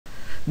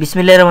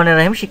বিসমিল্লাহির রহমানির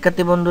রহিম।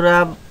 শিক্ষার্থী বন্ধুরা,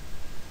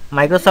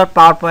 মাইক্রোসফট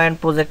পাওয়ার পয়েন্ট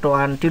প্রজেক্ট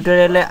 1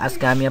 টিউটোরিয়ালে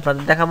আজকে আমি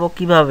আপনাদের দেখাবো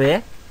কিভাবে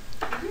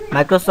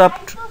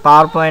মাইক্রোসফট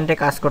পাওয়ার পয়েন্টে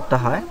কাজ করতে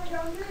হয়।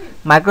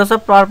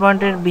 মাইক্রোসফট পাওয়ার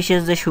পয়েন্টের বিশেষ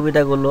যে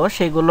সুবিধাগুলো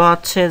সেগুলো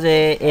হচ্ছে যে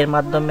এর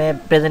মাধ্যমে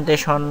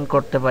প্রেজেন্টেশন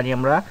করতে পারি।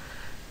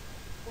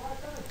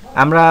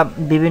 আমরা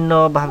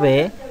বিভিন্নভাবে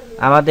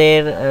আমাদের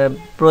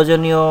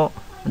প্রয়োজনীয়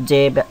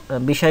যে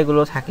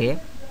বিষয়গুলো থাকে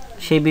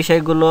সেই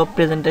বিষয়গুলো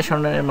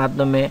প্রেজেন্টেশনের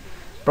মাধ্যমে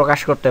প্রকাশ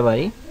করতে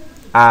পারি।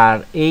 আর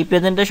এই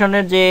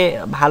প্রেজেন্টেশনের যে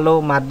ভালো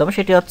মাধ্যম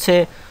সেটি হচ্ছে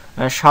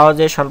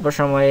সহজে স্বল্প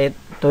সময়ে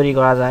তৈরি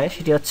করা যায়,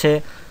 সেটি হচ্ছে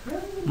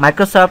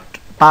মাইক্রোসফট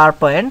পাওয়ার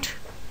পয়েন্ট।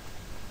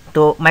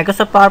 তো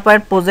মাইক্রোসফট পাওয়ার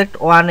পয়েন্ট প্রজেক্ট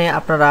 1-এ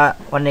আপনারা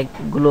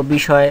অনেকগুলো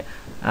বিষয়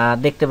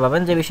দেখতে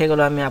পাবেন, যে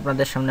বিষয়গুলো আমি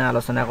আপনাদের সামনে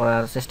আলোচনা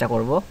করার চেষ্টা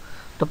করব।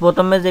 তো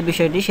প্রথমে যে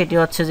বিষয়টি সেটি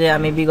হচ্ছে যে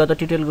আমি বিগত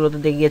টিউটোরিয়ালগুলোতে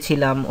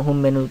দেখিয়েছিলাম হোম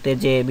মেনুতে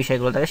যে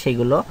বিষয়গুলো থাকে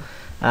সেইগুলো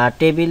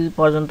টেবিল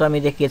পর্যন্ত আমি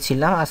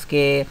দেখিয়েছিলাম।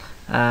 আজকে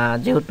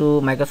যেহেতু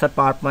মাইক্রোসফট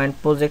পাওয়ার পয়েন্ট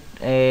প্রজেক্ট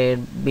এর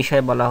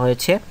বিষয় বলা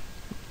হয়েছে,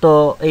 তো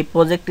এই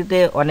প্রজেক্টটিতে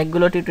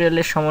অনেকগুলো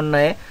টিউটোরিয়ালের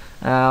সমন্বয়ে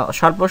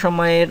স্বল্প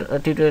সময়ের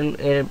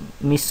টিউটোরিয়ালের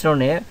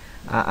মিশ্রণে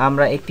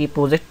আমরা একটি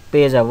প্রজেক্ট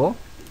পেয়ে যাব।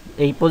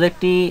 এই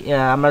প্রজেক্টটি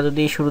আমরা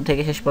যদি শুরু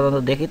থেকে শেষ পর্যন্ত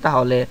দেখি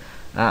তাহলে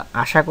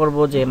আশা করব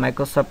যে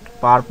মাইক্রোসফট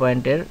পাওয়ার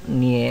পয়েন্টের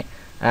নিয়ে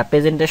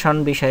প্রেজেন্টেশন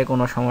বিষয়ে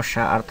কোনো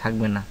সমস্যা আর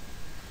থাকবে না।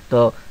 তো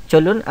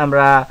চলুন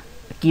আমরা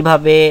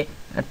কিভাবে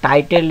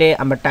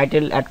আমরা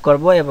টাইটেল অ্যাড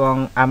করব এবং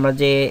আমরা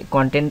যে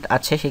কন্টেন্ট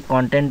আছে সেই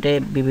কন্টেন্টে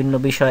বিভিন্ন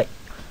বিষয়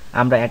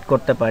আমরা অ্যাড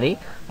করতে পারি,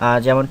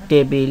 যেমন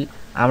টেবিল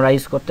আমরা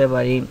ইউজ করতে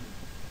পারি,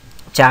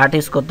 চার্ট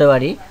ইউজ করতে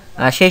পারি,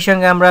 সেই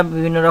সঙ্গে আমরা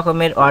বিভিন্ন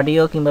রকমের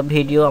অডিও কিংবা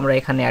ভিডিও আমরা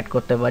এখানে অ্যাড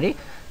করতে পারি।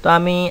 তো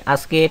আমি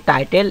আজকে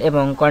টাইটেল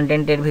এবং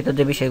কন্টেন্টের ভিতর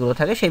যে বিষয়গুলো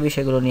থাকে সেই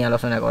বিষয়গুলো নিয়ে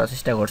আলোচনা করার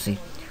চেষ্টা করছি।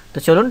 তো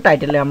চলুন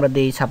টাইটেলে আমরা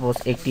দিই সাপোজ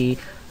একটি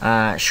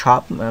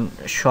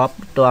শপ।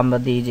 তো আমরা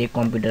দিই যে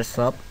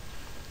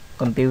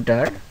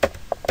কম্পিউটার।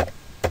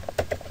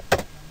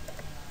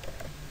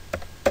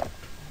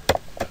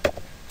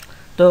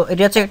 তো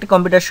এটি হচ্ছে একটি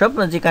কম্পিউটার শপ,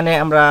 যেখানে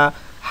আমরা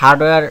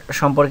হার্ডওয়্যার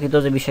সম্পর্কিত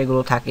যে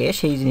বিষয়গুলো থাকে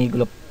সেই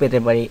জিনিসগুলো পেতে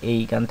পারি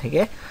এইখান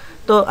থেকে।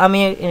 তো আমি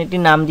এটি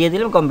নাম দিয়ে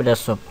দিলাম কম্পিউটার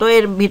শপ। তো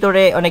এর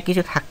ভিতরে অনেক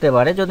কিছু থাকতে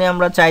পারে, যদি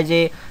আমরা চাই যে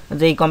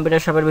এই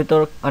কম্পিউটার শপের ভিতর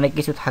অনেক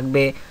কিছু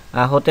থাকবে,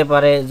 হতে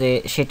পারে যে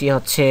সেটি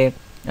হচ্ছে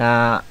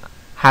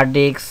হার্ড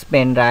ডিস্ক,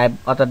 পেন ড্রাইভ,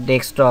 অর্থাৎ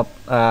ডেস্কটপ,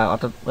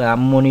 অর্থাৎ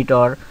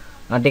মনিটর,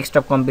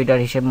 ডেস্কটপ কম্পিউটার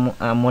হিসেবে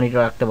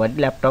মনিটর রাখতে পারি,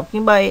 ল্যাপটপ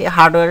কিংবা এই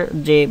হার্ডওয়্যার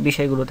যে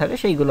বিষয়গুলো থাকে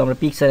সেইগুলো আমরা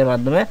পিকচারের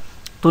মাধ্যমে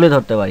তুলে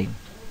ধরতে পারি।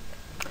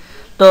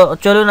 তো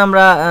চলুন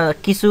আমরা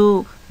কিছু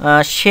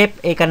শেপ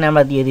এখানে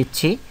আমরা দিয়ে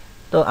দিচ্ছি।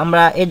 তো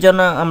আমরা এর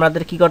জন্য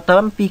আমাদের কি করতে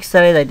হবে,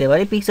 পিকচারে যাইতে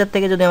পারি। পিকচার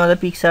থেকে যদি আমাদের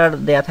পিকচার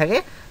দেয়া থাকে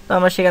তো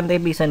আমরা সেখান থেকে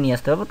পিকচার নিয়ে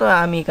আসতে পারবো। তো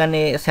আমি এখানে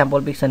স্যাম্পল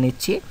পিকচার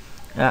নিচ্ছি।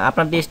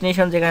 আপনার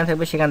ডেস্টিনেশন যেখানে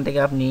থাকবে সেখান থেকে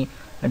আপনি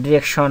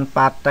ডিরেকশন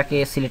পাথটাকে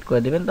সিলেক্ট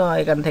করে দেবেন। তো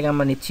এখান থেকে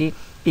আমরা নিচ্ছি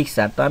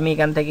পিকচার। তো আমি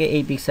এখান থেকে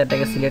এই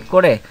পিকচারটাকে সিলেক্ট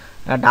করে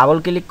ডাবল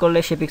ক্লিক করলে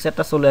সেই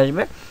পিকচারটা চলে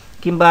আসবে।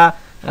 কিংবা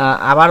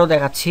আবারও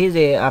দেখাচ্ছি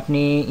যে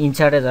আপনি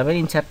ইনসার্টে যাবেন,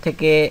 ইনসার্ট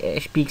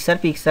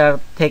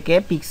থেকে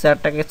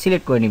পিকচারটাকে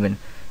সিলেক্ট করে নেবেন।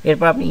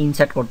 এরপর আপনি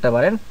ইনসার্ট করতে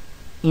পারেন,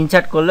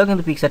 ইনসার্ট করলেও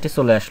কিন্তু পিকচারটি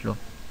চলে আসলো।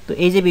 তো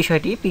এই যে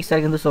বিষয়টি, পিকচার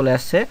কিন্তু চলে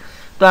আসছে।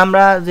 তো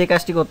আমরা যে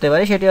কাজটি করতে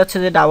পারি সেটি হচ্ছে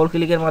যে ডাবল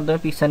ক্লিকের মাধ্যমে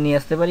পিকচার নিয়ে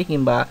আসতে পারি,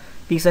 কিংবা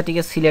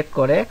পিকচারটিকে সিলেক্ট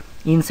করে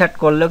ইনসার্ট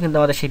করলেও কিন্তু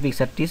আমাদের সেই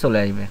পিকচারটি চলে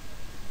আসবে।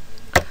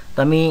 তো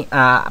আমি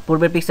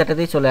পূর্বের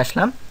পিকচারটাতেই চলে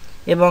আসলাম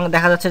এবং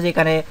দেখা যাচ্ছে যে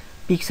এখানে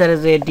পিকচারের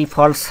যে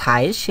ডিফল্ট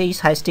সাইজ সেই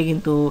সাইজটি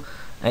কিন্তু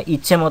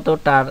ইচ্ছে মতো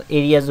তার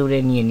এরিয়া জুড়ে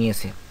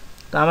নিয়েছে।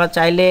 তো আমরা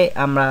চাইলে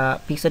আমরা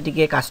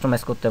পিকচারটিকে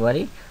কাস্টমাইজ করতে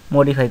পারি,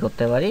 মডিফাই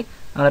করতে পারি।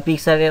 আমরা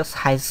পিকচারের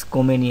সাইজ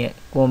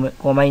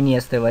কমাই নিয়ে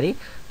আসতে পারি।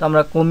 তো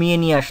আমরা কমিয়ে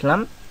নিয়ে আসলাম,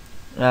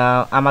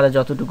 আমাদের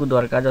যতটুকু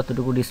দরকার,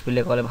 যতটুকু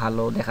ডিসপ্লে করে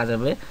ভালো দেখা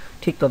যাবে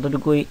ঠিক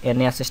ততটুকুই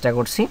নেওয়ার চেষ্টা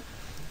করছি।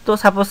 তো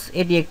সাপোজ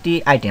এটি একটি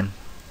আইটেম।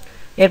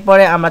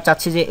 এরপরে আমরা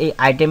চাচ্ছি যে এই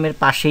আইটেমের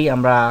পাশেই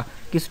আমরা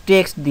কিছু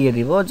টেক্সট দিয়ে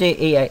দিব যে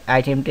এই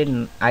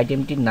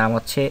আইটেমটির নাম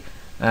হচ্ছে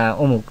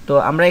অমুক। তো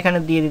আমরা এখানে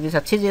দিয়ে দিতে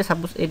চাচ্ছি যে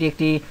সাপোজ এটি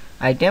একটি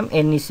আইটেম,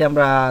 এর নিচে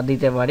আমরা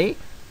দিতে পারি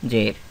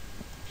যে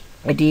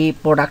এটি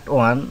প্রোডাক্ট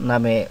 1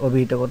 নামে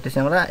অভিহিত করতেছি।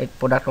 আমরা এই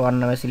প্রোডাক্ট 1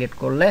 নামে সিলেক্ট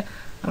করলে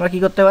আমরা কি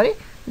করতে পারি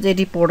যে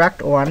এটি প্রোডাক্ট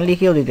 1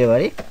 লিখেও দিতে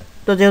পারি।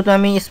 তো যেহেতু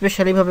আমি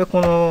স্পেশালিভাবে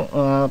কোনো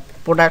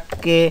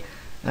প্রোডাক্টকে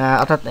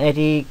অর্থাৎ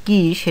এটি কি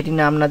সেটি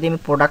নাম না দিয়ে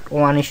আমি প্রোডাক্ট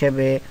 1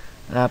 হিসেবে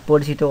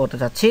পরিচিত হতে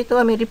চাচ্ছি, তো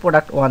আমি এটি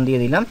প্রোডাক্ট 1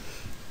 দিয়ে দিলাম।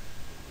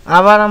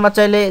 আবার আমরা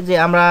চাইলে যে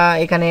আমরা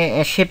এখানে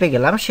শেপে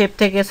গেলাম, শেপ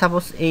থেকে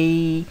সাপোজ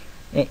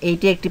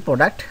এইটি একটি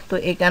প্রোডাক্ট। তো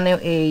এখানে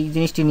এই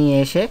জিনিসটি নিয়ে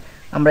এসে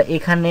আমরা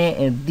এখানে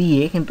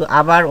দিয়ে কিন্তু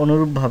আবার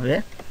অনুরূপভাবে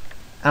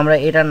আমরা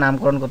এটার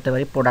নামকরণ করতে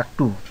পারি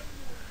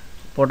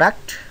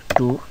প্রোডাক্ট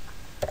 2।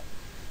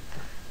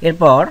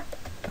 এরপর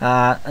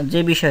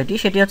যে বিষয়টি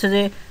সেটি হচ্ছে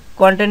যে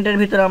কন্টেন্টের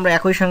ভিতরে আমরা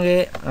একই সঙ্গে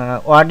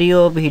অডিও,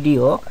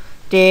 ভিডিও,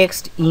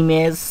 টেক্সট,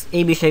 ইমেজ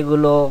এই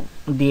বিষয়গুলো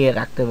দিয়ে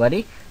রাখতে পারি।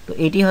 তো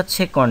এটি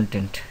হচ্ছে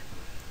কন্টেন্ট।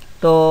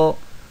 তো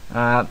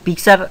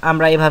পিকচার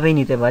আমরা এভাবেই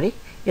নিতে পারি।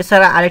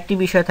 এছাড়া আরেকটি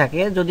বিষয়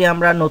থাকে, যদি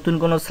আমরা নতুন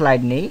কোনো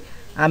স্লাইড নেই,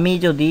 আমি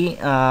যদি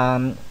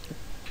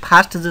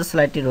ফার্স্ট যে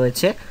স্লাইডটি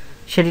রয়েছে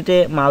সেটিতে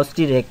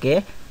মাউসটি রেখে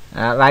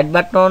রাইট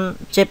বাটন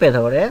চেপে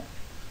ধরে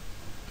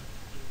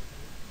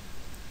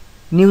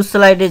নিউ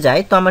স্লাইডে যাই,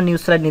 তো আমরা নিউ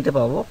স্লাইড নিতে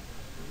পাবো।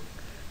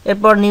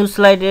 এরপর নিউ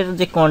স্লাইডের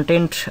যে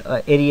কন্টেন্ট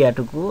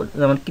এরিয়াটুকু,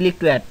 যেমন ক্লিক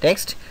টু অ্যাড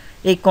টেক্সট,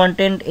 এই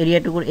কন্টেন্ট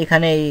এরিয়াটুকুর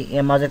এখানে এই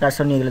মাউসের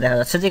কার্সর নিয়ে গেলে দেখা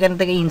যাচ্ছে, যেখান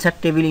থেকে ইনসার্ট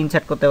টেবিল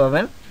ইনসার্ট করতে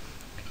পারবেন,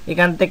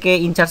 এখান থেকে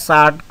ইনসার্ট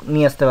চার্ট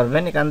নিয়ে আসতে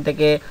পারবেন, এখান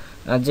থেকে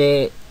যে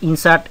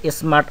ইনসার্ট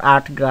স্মার্ট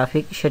আর্ট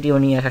গ্রাফিক সেটিও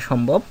নিয়ে আসা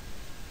সম্ভব।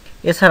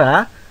 এছাড়া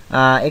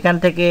এখান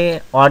থেকে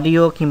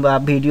অডিও কিংবা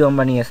ভিডিও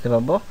আমরা নিয়ে আসতে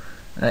পারবো।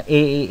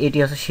 এটি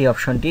হচ্ছে সেই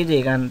অপশনটি, যে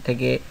এখান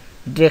থেকে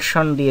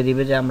ডিরেকশন দিয়ে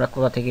দিবে যে আমরা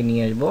কোথা থেকে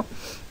নিয়ে আসবো।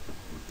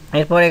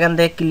 এরপর এখান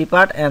থেকে ক্লিপ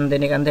আর্ট অ্যান্ড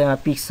দেন এখান থেকে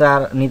আমরা পিকচার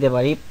নিতে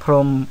পারি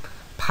ফ্রম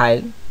ফাইল।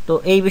 তো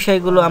এই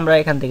বিষয়গুলো আমরা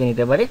এখান থেকে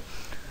নিতে পারি।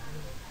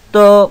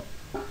 তো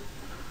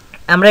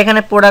আমরা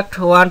এখানে প্রোডাক্ট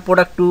 1,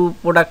 প্রোডাক্ট 2,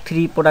 প্রোডাক্ট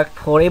 3, প্রোডাক্ট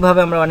 4 এইভাবে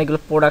আমরা অনেকগুলো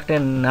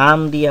প্রোডাক্টের নাম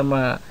দিয়ে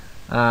আমরা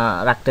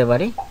রাখতে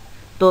পারি।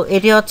 তো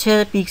এটি হচ্ছে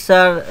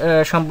পিকচার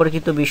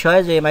সম্পর্কিত বিষয়,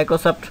 যে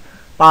মাইক্রোসফট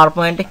পাওয়ার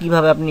পয়েন্টে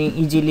কীভাবে আপনি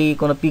ইজিলি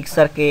কোনো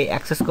পিকচারকে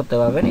অ্যাক্সেস করতে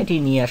পারবেন, এটি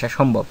নিয়ে আসা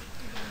সম্ভব।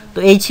 তো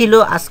এই ছিল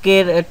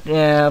আজকের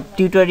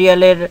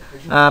টিউটোরিয়ালের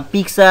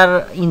পিকচার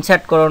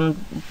ইনসার্টকরণ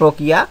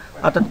প্রক্রিয়া,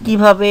 অর্থাৎ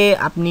কিভাবে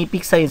আপনি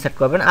পিকচার ইনসার্ট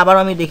করবেন। আবার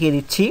আমি দেখিয়ে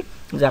দিচ্ছি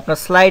যে আপনার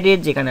স্লাইডের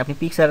যেখানে আপনি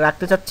পিকচার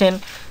রাখতে চাচ্ছেন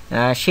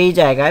সেই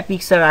জায়গায়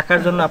পিকচার রাখার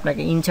জন্য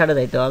আপনাকে ইনসার্টে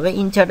যাইতে হবে।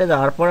 ইনসার্টে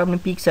যাওয়ার পর আপনি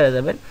পিকচারে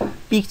যাবেন।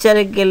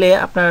 পিকচারে গেলে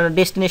আপনার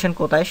ডেস্টিনেশন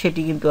কোথায়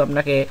সেটি কিন্তু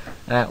আপনাকে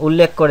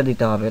উল্লেখ করে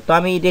দিতে হবে। তো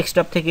আমি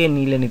ডেস্কটপ থেকে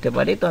নিতে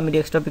পারি। তো আমি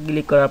ডেস্কটপে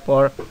ক্লিক করার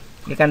পর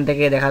এখান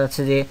থেকে দেখা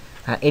যাচ্ছে যে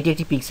এটি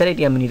একটি পিকচার,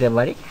 এটি আমি নিতে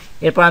পারি।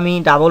 এরপর আমি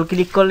ডাবল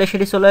ক্লিক করলে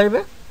সেটি চলে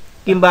আসবে,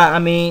 কিংবা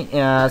আমি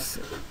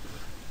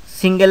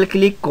সিঙ্গেল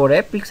ক্লিক করে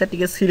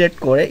পিকচারটিকে সিলেক্ট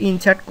করে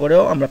ইনসার্ট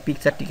করেও আমরা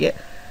পিকচারটিকে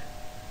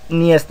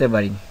নিয়ে আসতে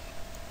পারি।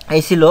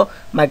 এই ছিল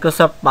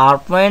মাইক্রোসফট পাওয়ার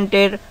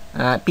পয়েন্টের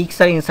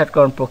পিকচার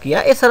ইনসার্টকরণ প্রক্রিয়া।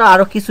 এছাড়া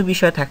আরও কিছু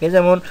বিষয় থাকে,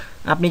 যেমন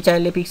আপনি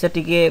চাইলে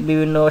পিকচারটিকে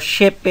বিভিন্ন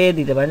শেপে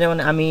দিতে পারেন। যেমন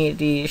আমি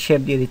এটি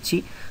শেপ দিয়ে দিচ্ছি,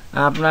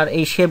 আপনার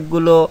এই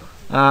শেপগুলো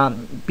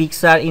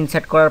পিকচার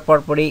ইনসার্ট করার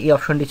পরপরই এই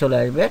অপশনটি চলে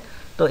আসবে।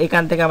 তো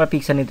এখান থেকে আমরা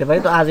পিকচার নিতে পারি।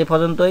 তো আজ এ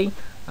পর্যন্তই।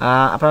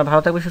 আপনারা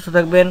ভালো থাকবেন, সুস্থ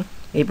থাকবেন,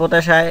 এই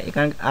প্রত্যাশায়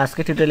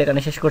আজকে টিউটোরিয়াল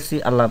এখানে শেষ করছি।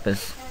 আল্লাহ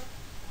হাফেজ।